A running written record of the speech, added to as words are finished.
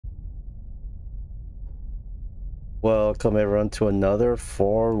Welcome everyone to another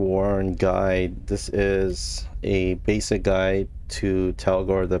Forewarned guide. This is a basic guide to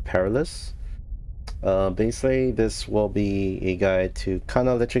Talgor the Perilous. Basically, this will be a guide to kind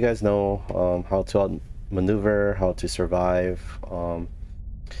of let you guys know how to maneuver, how to survive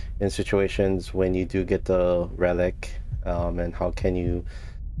in situations when you do get the relic, and how can you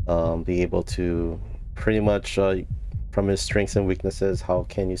be able to pretty much from his strengths and weaknesses, how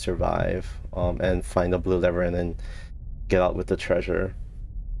can you survive and find a blue lever and then get out with the treasure.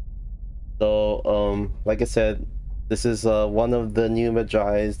 So like I said, this is one of the new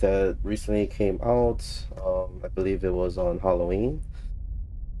Magi's that recently came out. I believe it was on Halloween.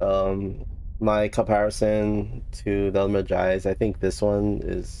 My comparison to the Magi's, I think this one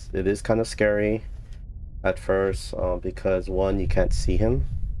is kind of scary at first because one, you can't see him.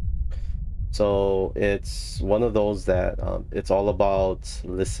 So it's one of those that it's all about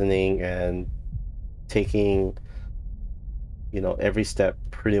listening and taking, you know, every step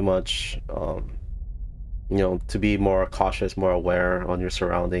pretty much, you know, to be more cautious, more aware on your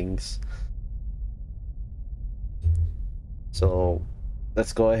surroundings. So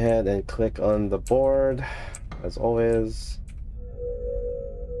let's go ahead and click on the board as always.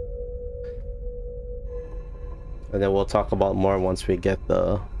 And then we'll talk about more once we get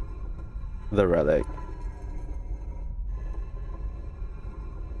the relic.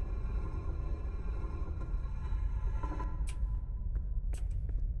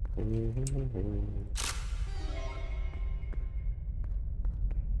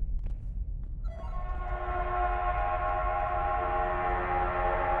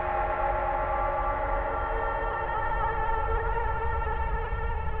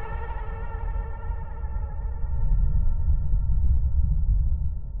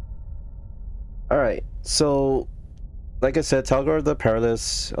 All right, so like I said, Talgor the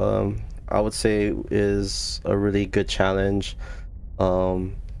Perilous, I would say is a really good challenge.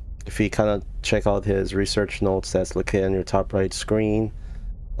 If you kind of check out his research notes that's located on your top right screen,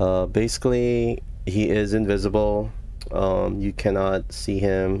 basically he is invisible. You cannot see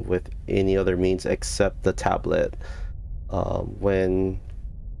him with any other means except the tablet.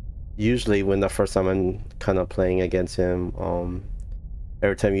 Usually when the first time I'm kind of playing against him,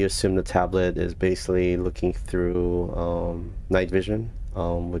 every time you assume the tablet is basically looking through night vision,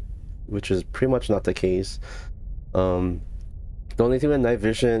 which is pretty much not the case. The only thing with night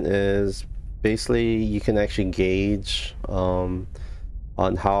vision is basically you can actually gauge on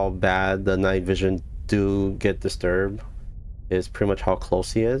how bad the night vision do get disturbed is pretty much how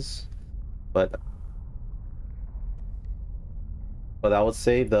close he is. But I would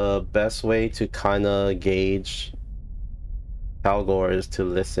say the best way to kind of gauge Talgor is to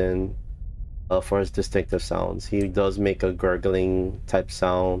listen for his distinctive sounds. He does make a gurgling type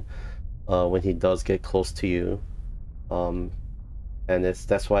sound when he does get close to you. And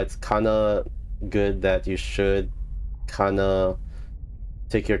that's why it's kind of good that you should kind of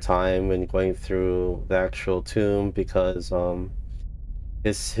take your time when going through the actual tomb, because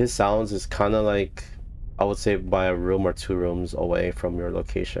his sounds is kind of like, I would say, by a room or two rooms away from your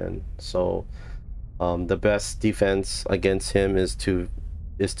location. So the best defense against him is to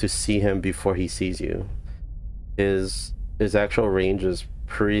see him before he sees you. His actual range is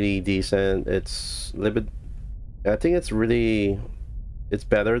pretty decent. It's a little bit, I think it's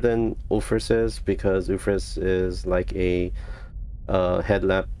better than Ufris's, because Ufris is like a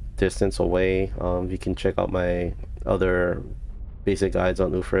headlamp distance away. You can check out my other basic guides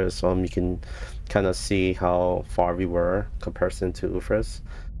on Ufris. You can kind of see how far we were comparison to Ufris.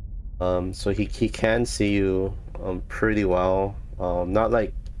 So he can see you pretty well. Not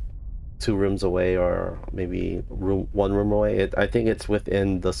like two rooms away or maybe one room away. I think it's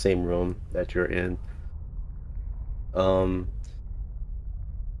within the same room that you're in.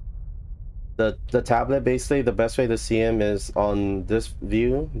 The tablet, basically the best way to see him is on this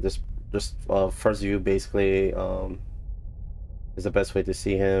view. This first view basically is the best way to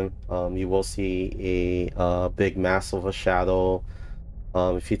see him. You will see a big mass of a shadow.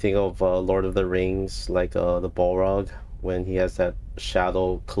 If you think of Lord of the Rings, like the Balrog, when he has that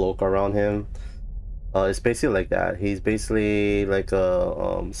shadow cloak around him, it's basically like that. He's basically like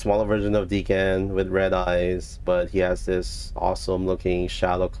a smaller version of Deacon with red eyes, but he has this awesome looking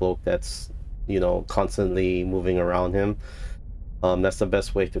shadow cloak that's, you know, constantly moving around him. That's the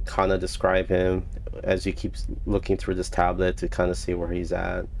best way to kind of describe him as you keep looking through this tablet to kind of see where he's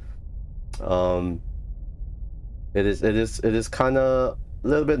at. It is kind of a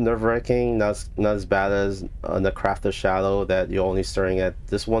little bit nerve-wracking, not as bad as the Craft of Shadow that you're only staring at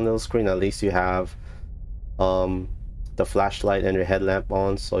this one little screen. At least you have the flashlight and your headlamp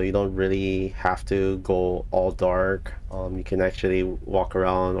on, so you don't really have to go all dark. You can actually walk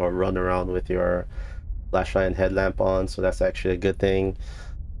around or run around with your flashlight and headlamp on, so that's actually a good thing.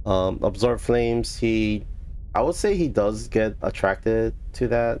 Absorb flames, I would say he does get attracted to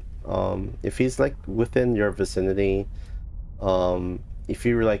that. If he's like within your vicinity, if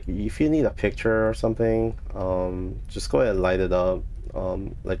you need a picture or something, just go ahead and light it up,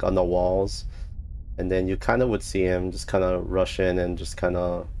 like on the walls, and then you kind of would see him just kind of rush in and just kind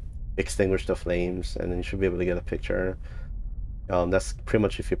of extinguish the flames, and then you should be able to get a picture. That's pretty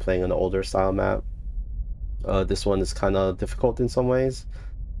much if you're playing an older style map. This one is kind of difficult in some ways,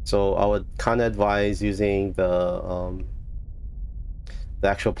 so I would kind of advise using the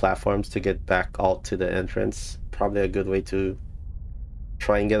actual platforms to get back out to the entrance. Probably a good way to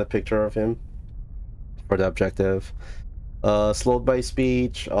try and get a picture of him for the objective. Slowed by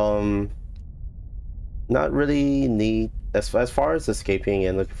speech, not really need, as far as escaping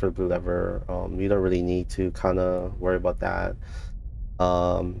and looking for the blue lever, you don't really need to kind of worry about that.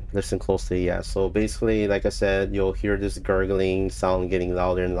 Listen closely, yeah. So basically, like I said, you'll hear this gurgling sound getting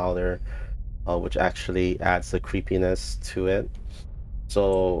louder and louder, which actually adds the creepiness to it.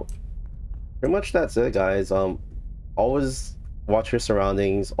 So pretty much that's it, guys. Always watch your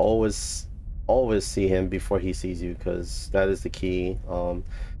surroundings, always see him before he sees you, because that is the key.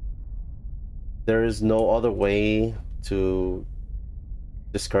 There is no other way to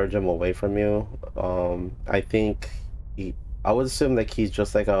discourage him away from you. I think I would assume like he's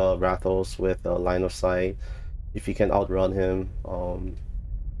just like a Rathos with a line of sight. If you can outrun him,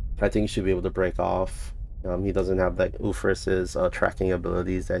 I think you should be able to break off. He doesn't have like Ufris's tracking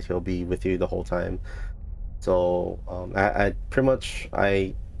abilities that he'll be with you the whole time. So I pretty much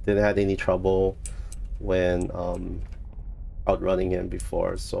didn't have any trouble when outrunning him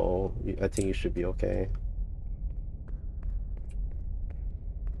before, so I think you should be okay.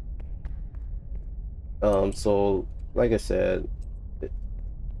 So like I said,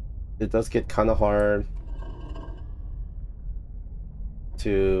 it does get kind of hard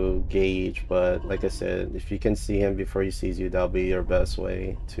to gauge, but like I said, if you can see him before he sees you, that'll be your best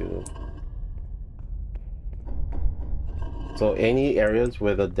way to. So any areas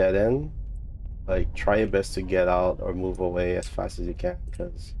with a dead end, like try your best to get out or move away as fast as you can,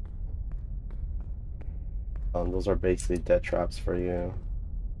 because those are basically death traps for you.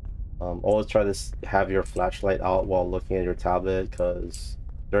 Always try to have your flashlight out while looking at your tablet, because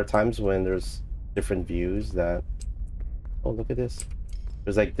there are times when there's different views that, oh look at this,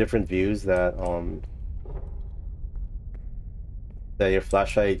 there's like different views that that your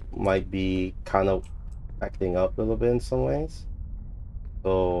flashlight might be kind of acting up a little bit in some ways.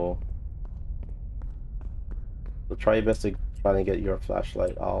 So try your best to try and get your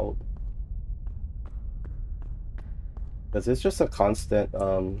flashlight out, because it's just a constant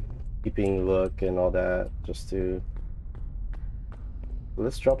keeping look and all that, just to.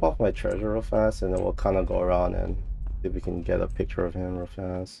 Let's drop off my treasure real fast, and then we'll kind of go around and see if we can get a picture of him real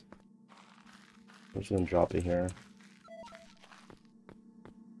fast. I'm just gonna drop it here.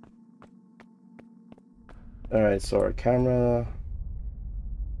 Alright, so our camera.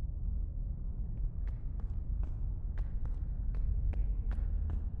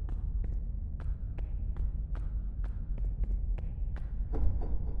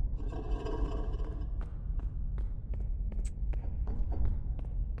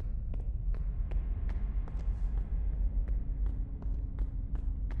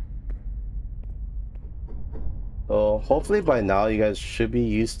 So hopefully by now you guys should be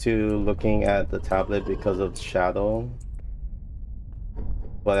used to looking at the tablet because of the shadow.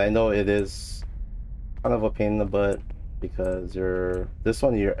 But I know it is kind of a pain in the butt, because you're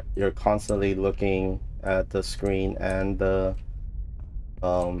constantly looking at the screen and the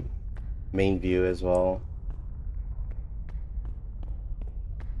main view as well.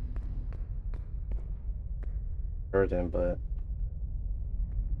 Heard him, but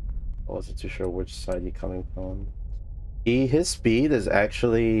I wasn't too sure which side he's coming from. His speed is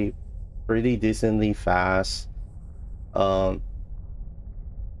actually pretty decently fast.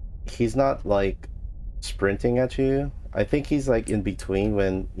 He's not like sprinting at you. I think he's like in between,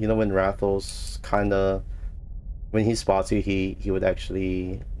 when when Rathos kind of, when he spots you, he would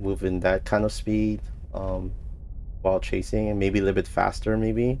actually move in that kind of speed while chasing, and maybe a little bit faster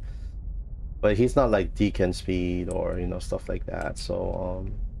maybe. But he's not like Deacon speed or stuff like that. So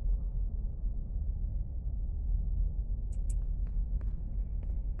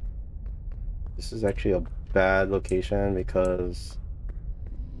this is actually a bad location because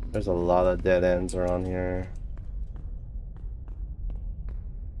there's a lot of dead ends around here.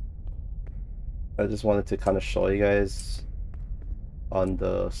 I just wanted to kind of show you guys on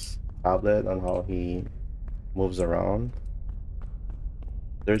the tablet on how he moves around.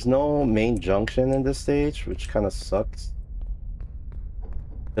 There's no main junction in this stage, which kind of sucks.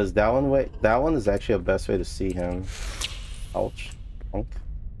 Because that one is actually the best way to see him. Ouch. Punk.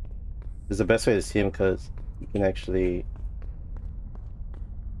 Is the best way to see him because you can actually...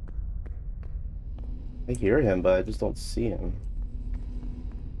 I hear him, but I just don't see him.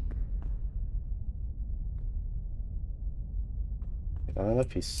 I don't know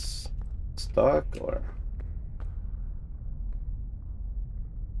if he's stuck or...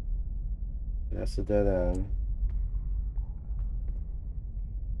 That's a dead end.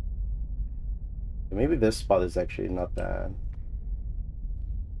 Maybe this spot is actually not bad.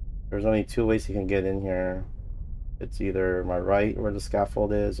 There's only two ways you can get in here. It's either my right where the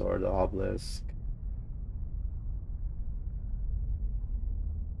scaffold is or the obelisk.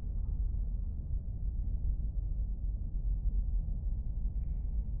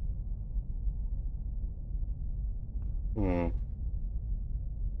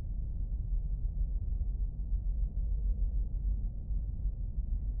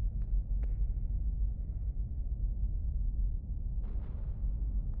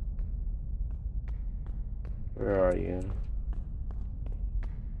 Where are you?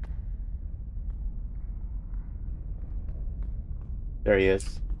 There he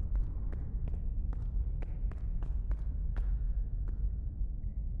is.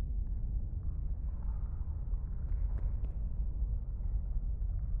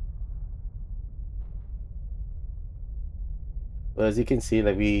 Well, as you can see,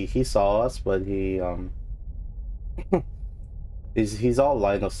 like he saw us, but he he's all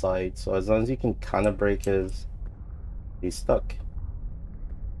line of sight. So as long as you can kind of break his, he's stuck.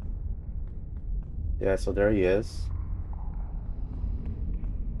 Yeah, so there he is.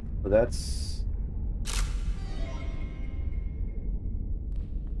 So that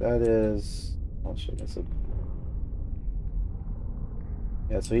is, oh shit, that's a,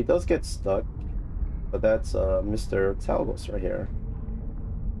 yeah, so he does get stuck, but that's Mr. Talgor right here.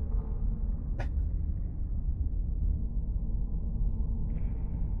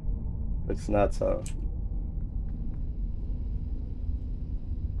 It's not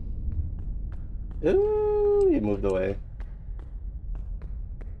ooh, he moved away.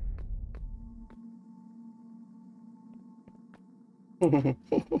 Kind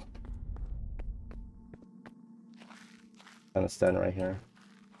of stand right here.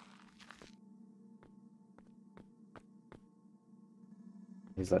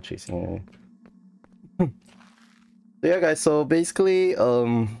 He's not chasing me. So yeah, guys, so basically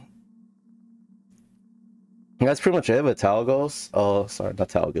that's pretty much it with Talgos. Oh, sorry, not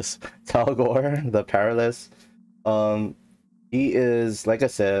Talgos. Talgor the Perilous. He is, like I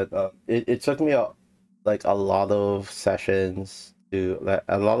said, it took me like a lot of sessions to, like,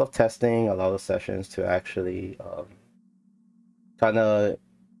 a lot of testing, a lot of sessions to actually kind of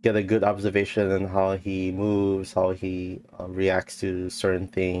get a good observation on how he moves, how he reacts to certain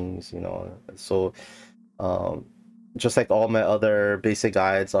things, you know. So just like all my other basic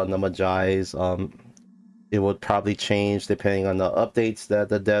guides on the Magi's, it would probably change depending on the updates that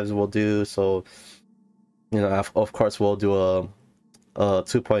the devs will do. So, you know, of course we'll do a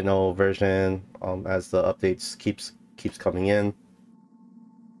 2.0 version as the updates keeps coming in.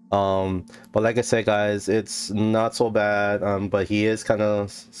 But like I said, guys, it's not so bad, but he is kind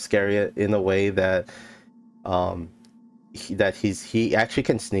of scary in a way that he actually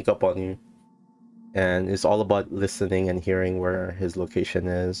can sneak up on you, and it's all about listening and hearing where his location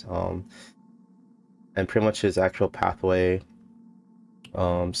is, and pretty much his actual pathway.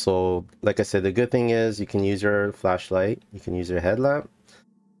 So like I said, the good thing is you can use your flashlight, you can use your headlamp,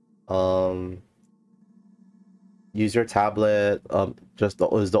 use your tablet, just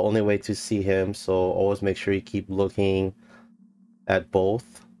is the only way to see him. So always make sure you keep looking at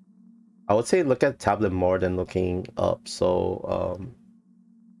both. I would say look at tablet more than looking up. So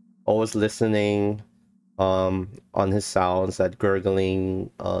always listening on his sounds, that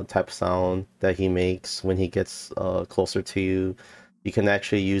gurgling type sound that he makes when he gets closer to you. You can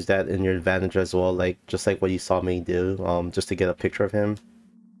actually use that in your advantage as well, like just like what you saw me do, just to get a picture of him,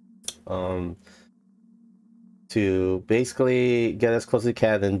 to basically get as close as you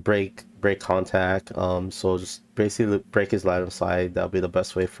can and break contact. So just basically break his line of sight. That'll be the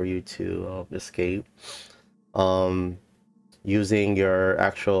best way for you to escape. Using your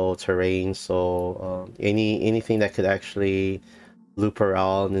actual terrain, so anything that could actually loop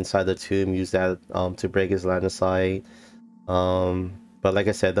around inside the tomb, use that to break his line of sight. But like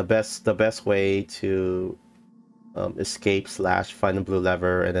I said, the best way to escape slash find a blue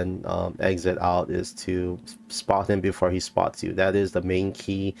lever, and then exit out is to spot him before he spots you. That is the main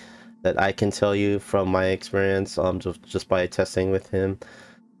key that I can tell you from my experience, just by testing with him.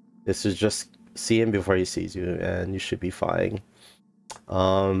 This is just see him before he sees you, and you should be fine.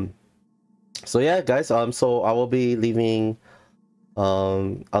 So yeah, guys, so I will be leaving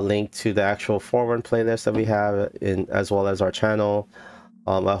a link to the actual Forewarned playlist that we have in, as well as our channel.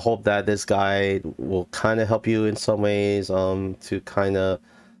 I hope that this guide will kind of help you in some ways, to kind of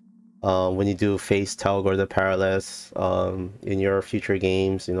when you do face Talgor the Perilous in your future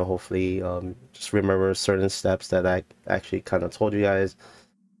games, you know, hopefully just remember certain steps that I actually kind of told you guys.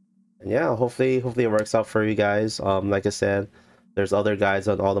 And yeah, hopefully it works out for you guys. Like I said, there's other guides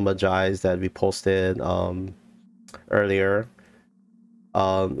on all the Majis that we posted earlier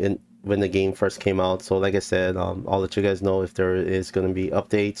in when the game first came out. So like I said, I'll let you guys know if there is going to be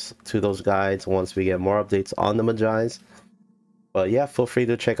updates to those guides once we get more updates on the Majis. But yeah, feel free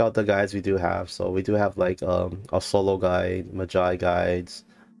to check out the guides we do have. So we do have like a solo guide, Magi guides,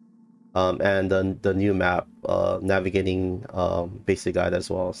 and then the new map navigating basic guide as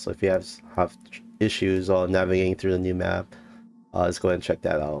well. So if you have issues on navigating through the new map, let's go ahead and check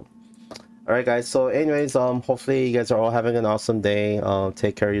that out. All right, guys, so anyways, hopefully you guys are all having an awesome day.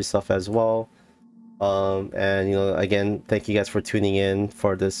 Take care of yourself as well. And you know, again, thank you guys for tuning in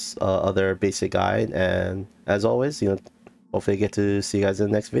for this other basic guide, and as always, you know, hopefully I get to see you guys in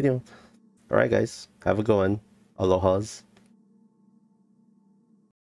the next video. All right, guys, have a good one. Aloha's.